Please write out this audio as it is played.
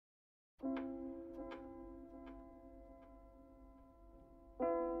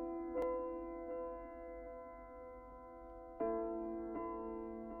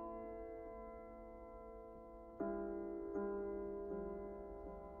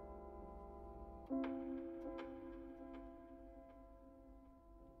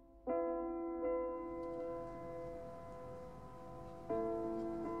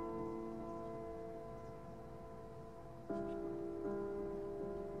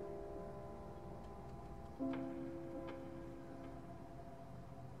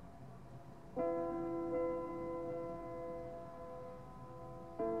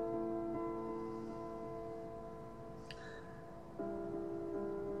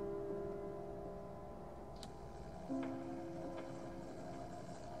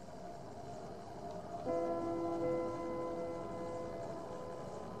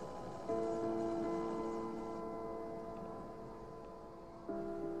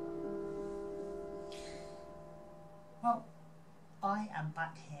Well, I am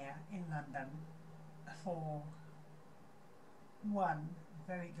back here in London for one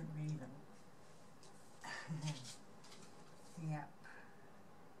very good reason. Yep.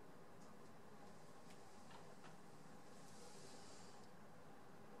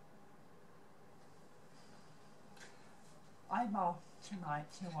 I'm off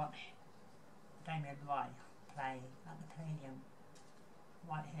tonight to watch Damien Rice play at the Palladium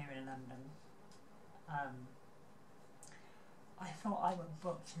right here in London. I thought I would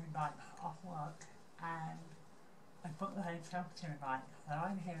book 2 nights off work, and I booked the hotel 2 nights, so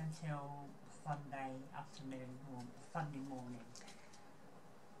I'm here until Sunday afternoon or Sunday morning.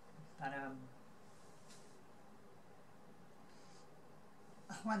 But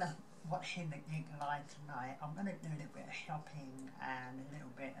when I'm watching the gig live tonight, I'm going to do a little bit of shopping and a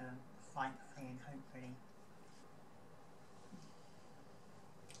little bit of sightseeing, hopefully.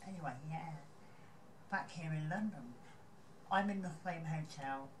 Anyway, yeah, back here in London. I'm in the same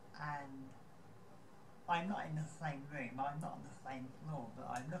hotel, and I'm not in the same room, I'm not on the same floor, but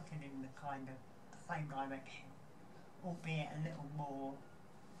I'm looking in the kind of same direction, albeit a little more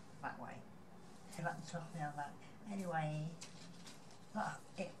that way. So that's just me on that. Anyway, that's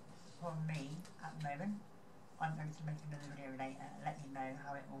it from me at the moment. I'm going to make another video later and let you know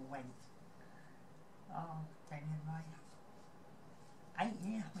how it all went. Oh, Damien Rice. 8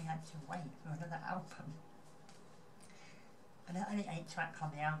 years we had to wait for another album. And there are only 8 tracks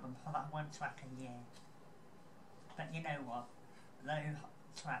on the album for that 1 track a year. But you know what? Those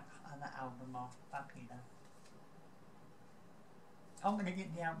tracks on that album are fabulous. I'm going to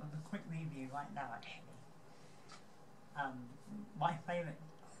give the album a quick review right now, actually. My favourite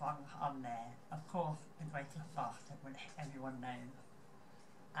song on there, of course, The Greatest Bastard, which everyone knows.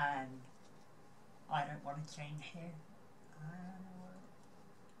 And I Don't Want to Change Here.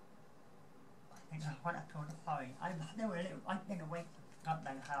 I think that's what I called it, sorry. I've been away for God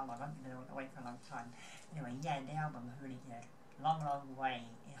knows how long, I've been away for a long time. Anyway, yeah, the album is really good. Long, Long Way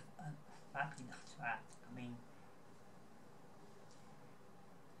is a fabulous track. I mean,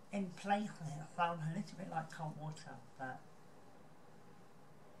 in places it sounds a little bit like Cold Water, but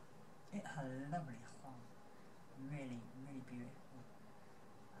it's a lovely song. Really, really beautiful.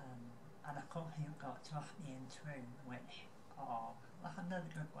 And of course you've got Trust Me and True, which, that's another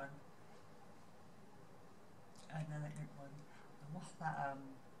good one. Another good one. And what's that,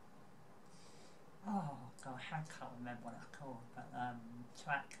 oh gosh, I can't remember what it's called, but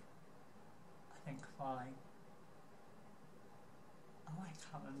track, I think 5. Oh, I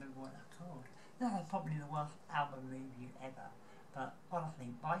can't remember what it's called. This is probably the worst album review ever, but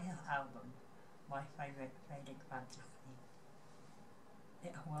honestly, buy his album, my favourite Fading Fantasy.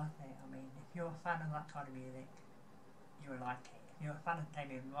 It's worth it. I mean, if you're a fan of that kind of music, you will like it. If you're a fan of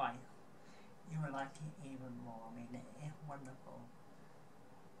Damien Rice, you will like it even more. I mean, it is wonderful.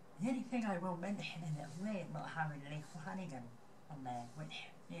 The only thing I will mention is it's weird not having Lisa Hannigan on there, which,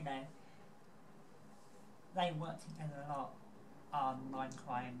 you know, they work together a lot on Mind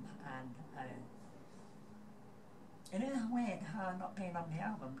Crime, and it is weird her not being on the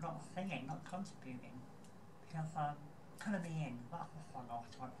album, not singing, not contributing, because Colour Me In, that's the song I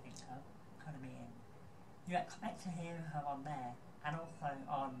was trying to think of, Colour Me In. You expect to hear her on there, and also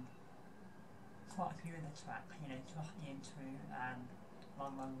on quite a few of the tracks, you know, Trust Me and True and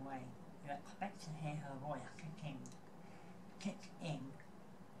Long, Long Way. You expect to hear her voice kick in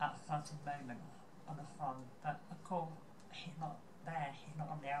at a certain moment on the song, but of course she's not there, she's not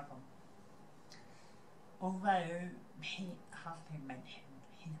on the album. Although she has been mentioned,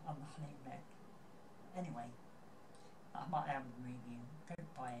 she's on the sleeve note. Anyway, that's my album review. Go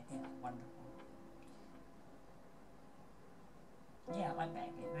buy it, it's wonderful. Yeah, I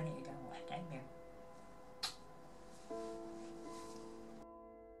better get ready to go watch Damien.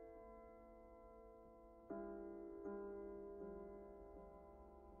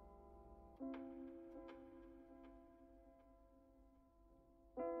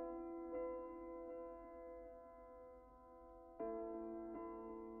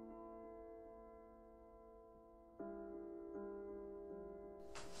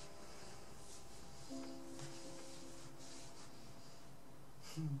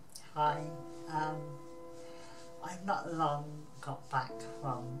 Hi, I've not long got back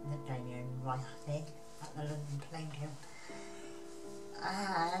from the Damien Rice gig at the London Palladium,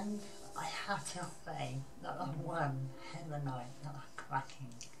 and I have to say that the one hell of a night, that was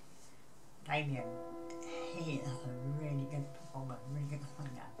cracking. Damien, he is a really good performer, really good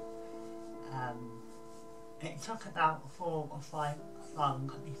singer. It took about 4 or 5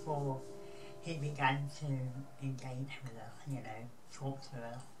 songs before he began to engage with us, you know, talk to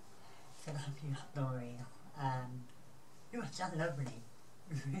us, tell us a few stories, and it was just lovely,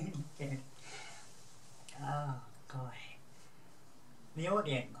 really good. Oh gosh. The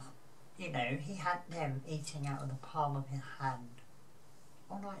audience, you know, he had them eating out of the palm of his hand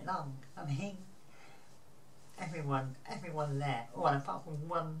all night long. I mean, everyone there, well, apart from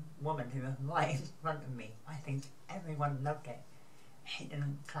one woman who was right in front of me, I think everyone loved it. He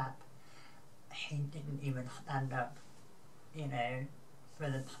didn't clap, he didn't even stand up, you know, for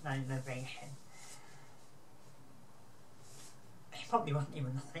the standing ovation. He probably wasn't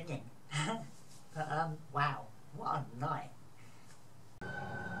even singing. But wow, what a night.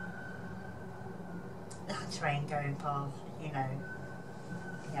 That train going past, you know,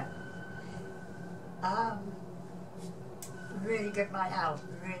 yeah. Really good night out,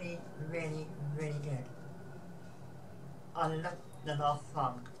 really, really, really good. I loved the last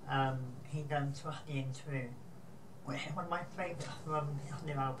song, he done Trusty and True, which is one of my favourites from his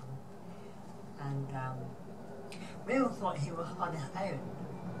new album. And we all thought he was on his own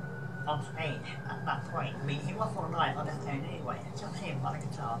on stage at that point. I mean, he was all night on his own anyway, just him on a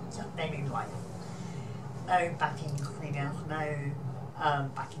guitar, just Damien Rice. No backing singer, no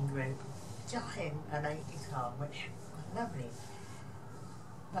backing group, just him and a guitar, which was lovely.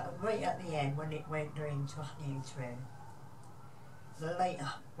 But right at the end, when it went doing Trusty and True, the light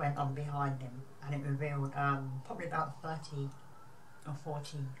went on behind him and it revealed probably about 30 or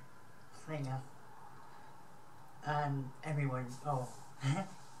 40 singers, and everyone, oh,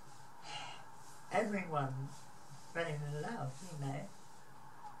 everyone fell in love, you know.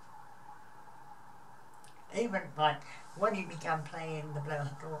 Even like when he began playing The Blower's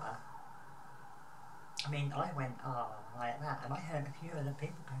Daughter, I mean, I went, oh, like that, and I heard a few other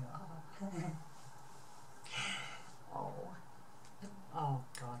people go, oh, oh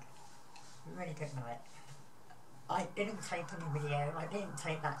God, really good night. I didn't take any video, I didn't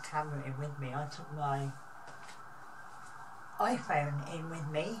take that camera in with me, I took my iPhone in with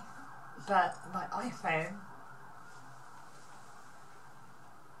me, but my iPhone,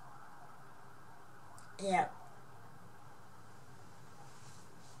 yeah,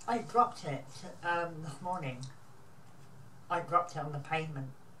 I dropped it this morning. I dropped it on the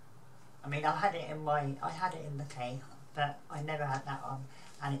pavement. I mean, I had it in the case, but I never had that on,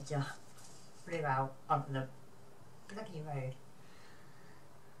 and it just flew out onto the bloody road.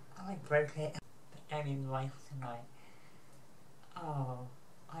 I broke it. But Damien Rice tonight. Oh,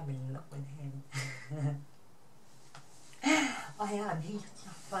 I'm in love with him. I am. He's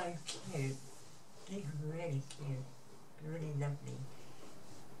just so cute. He's really cute. Really lovely.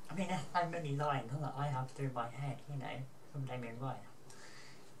 I mean, there's so many lines that I have through my head, you know, from Damien Rice.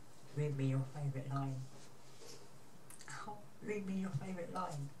 Read me your favourite line. Oh, read me your favourite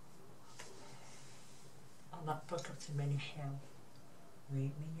line. On that book of too many shelves.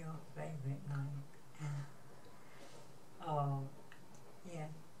 Read me your favourite line. Oh, yeah.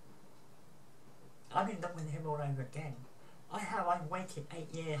 I'm in love with him all over again. I've waited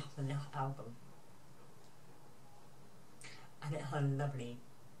 8 years for this album. And it's a lovely,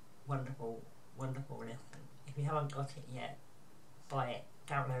 wonderful, wonderful listen. If you haven't got it yet, buy it,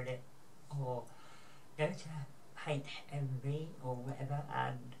 download it, or go to HMV or whatever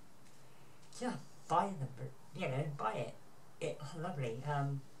and just buy them, you know, buy it. It's lovely.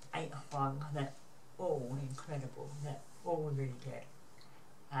 8 songs, they're all incredible, they're all really good.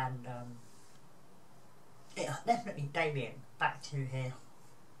 And it's definitely Damien back to his.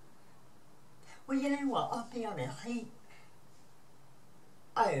 Well, you know what, I'll be honest, his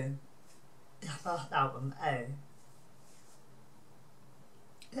first album,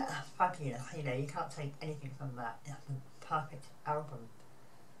 that's fabulous, you know, you can't take anything from that. It's a perfect album.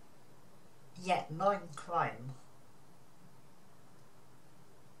 Yet 9 Crimes,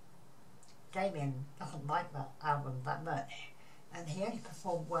 Damien doesn't like that album that much, and he only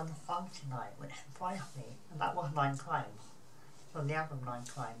performed 1 song tonight, which surprised me, and that was 9 Crimes, from the album 9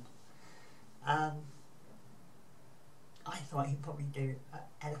 Crimes. I thought he'd probably do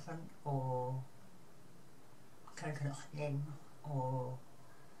Elephant or Coconut Skin or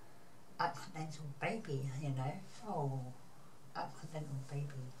Accidental Baby, you know. Oh, Accidental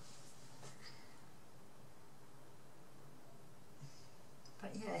Baby.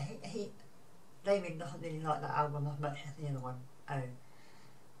 But yeah, Damien doesn't really like that album as much as the other one. Oh.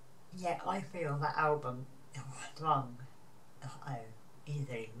 Yeah, I feel that album is strong. Oh,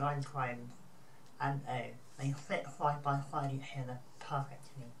 easily, 9 crimes, and they fit side by side each other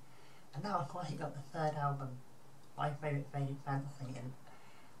perfectly. And now of course you got the third album, My Favourite Faded Fantasy, and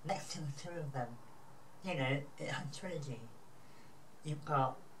next to the two of them, you know, it's a trilogy. You've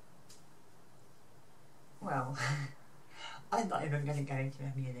got, well, I'm not even going to go into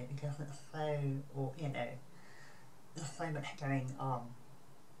the music because it's so, or, you know, there's so much going on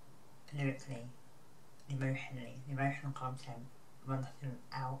lyrically, emotionally. The emotional content runs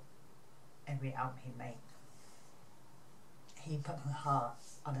throughout every album he makes. He puts his heart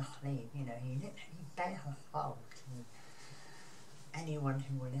on his sleeve, you know, he literally bears his soul to anyone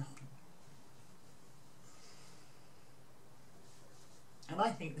who will listen. And I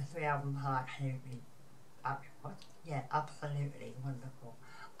think the 3 albums are absolutely wonderful.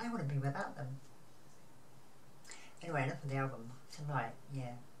 I want to be without them. Anyway, enough of the album. Tonight,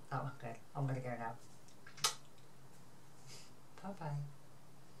 yeah, that was good. I'm going to go now. Bye-bye.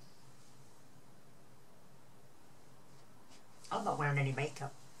 I'm not wearing any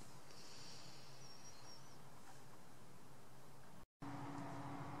makeup.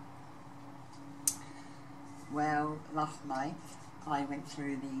 Well, last night I went to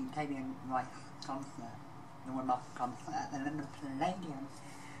the Damien Rice concert, the one-off concert at the London Palladium,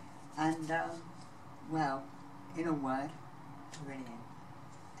 and well, in a word, brilliant.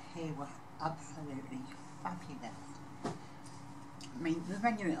 He was absolutely fabulous. I mean, the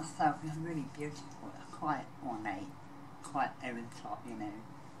venue itself is really beautiful. It's quite ornate, quite over the top, you know,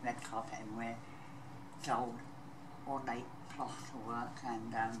 red carpet everywhere, gold, ornate plaster work,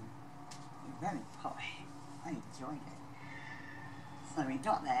 and very posh. I enjoyed it. So we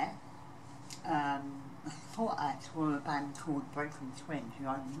got there. The support acts were a band called Broken Twin, who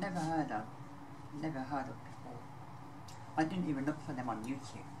I've never heard of before. I didn't even look for them on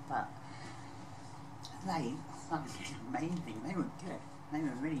YouTube, but they sounded amazing. They were good. They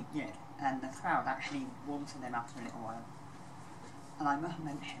were really good, and the crowd actually warmed to them after a little while. And I must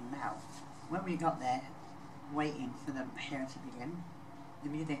mention now, when we got there, waiting for the show to begin, the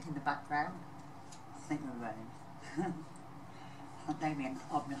music in the background, Singer Rose. And Damien's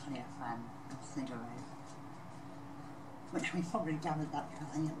obviously a fan of Singer Rose, which we probably gathered that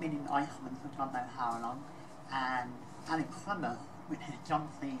because he's been in Iceland for God knows how long, and Alex Summers, which is John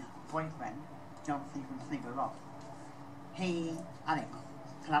C's boyfriend, John C from Sigur Rós, Alex,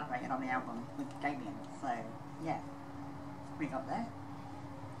 collaborated on the album with Damien, so yeah, we got there,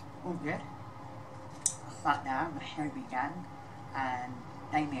 all good. I sat down, the show began, and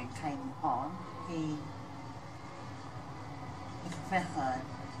Damien came on. He professor,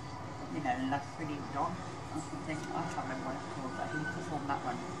 you know, La Pretty John, or something, I can't remember what it's called, but he performed that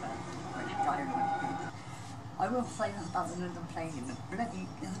one first, which got everyone good. I will say this about the London Palladium,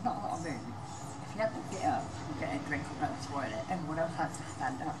 there's not a lot of room. If you had to get up and get a drink or go to the toilet, everyone else had to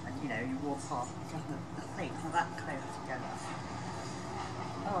stand up and, you know, you walk off because the seats are that close together.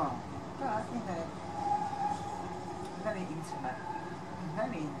 Oh, but, you know, very intimate,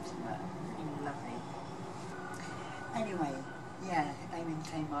 really lovely. Anyway, yeah, Damien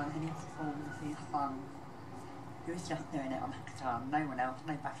came on and he performed his song. He was just doing it on a guitar, no one else,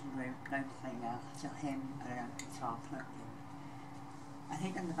 no backing group, no singer, just him and a guitar plugged in. I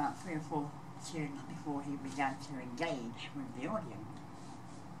think there was about 3 or 4 tunes before he began to engage with the audience.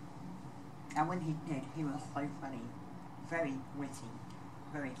 And when he did, he was so funny, very witty,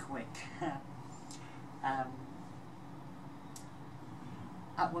 very quick.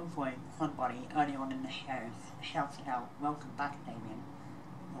 At one point, somebody early on in the show shouted out, "Welcome back, Damien,"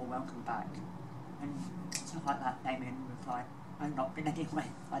 or "Welcome back." And stuff like that, Damien replied, "I've not been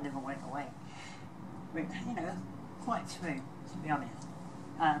anywhere, I never went away." Which, you know, quite true, to be honest.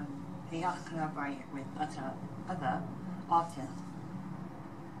 He has collaborated with other artists,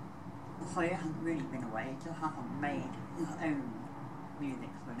 so he hasn't really been away, he just hasn't made his own music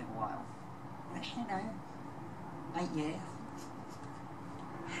for a little while. Which, you know, 8 years,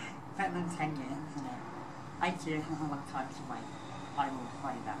 better than 10 years, isn't it? 8 years is a long time to wait, I will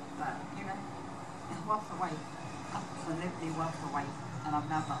say that, but, you know, it's worth the wait, absolutely worth the wait, and I'm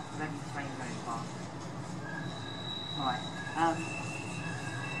now not ready to train very far. Right,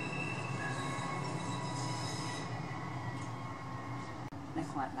 they're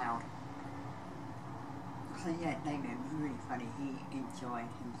quite loud. So yeah, Damien was really funny, he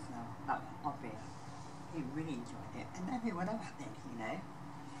enjoyed himself, that was obvious. He really enjoyed it, and everyone else did, you know.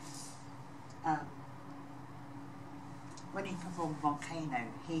 When he performed Volcano,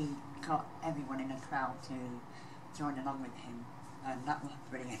 he got everyone in the crowd to join along with him, and that was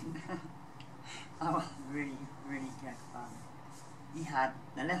brilliant. That was really, really good fun. He had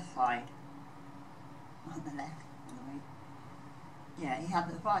the left side, not the left, anyway. Yeah, he had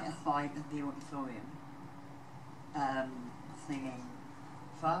the right side of the auditorium, singing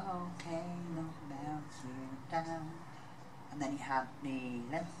Volcano Melting Down. And then he had the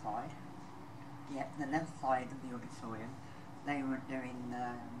left side, the left side of the auditorium. They were doing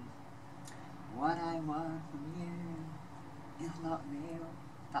What I Want From You Is Not Real,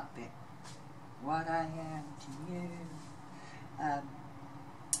 that bit. What I Am To You.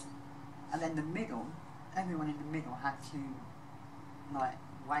 And then the middle, everyone in the middle had to like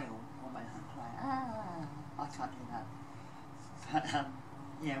wail almost, like ah, I can't do that. But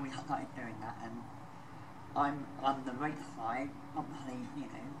yeah, we started doing that, and I'm on the right side, obviously, you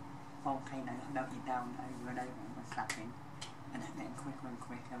know, volcanoes melting down over and over, and we're slapping, and it's getting quicker and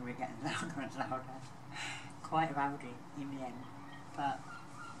quicker, and we're getting louder and louder. Quite rowdy in the end, but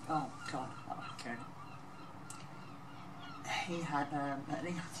oh god, that was good. He had at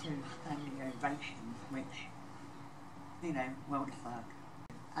least 2 standing ovations, which, you know, well deserved.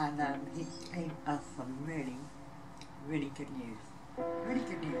 And he gave us some really, really good news. Really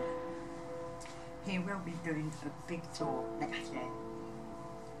good news. He will be doing a big tour next year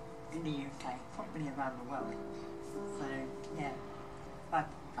in the UK, probably around the world. So, yeah, but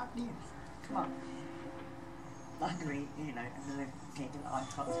bad news. Come on. Luckily, you know, there's a gig that I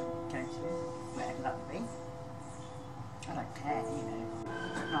got to go to, wherever that would be. I don't care, you know.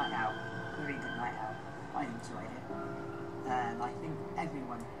 Good night out, really good night out. I enjoyed it. And I think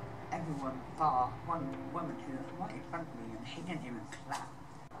everyone bar one woman who was right in front of me, and she didn't even clap.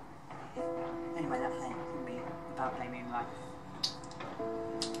 Anyway, that's it for me about Damien Rice.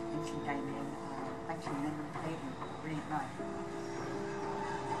 Thank you, Damien. Thank you, London Palladium. Really nice.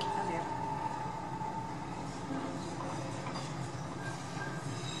 Love you.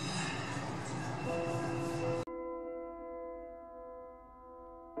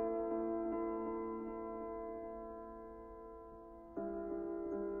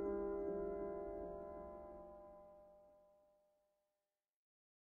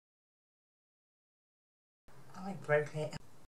 I broke it.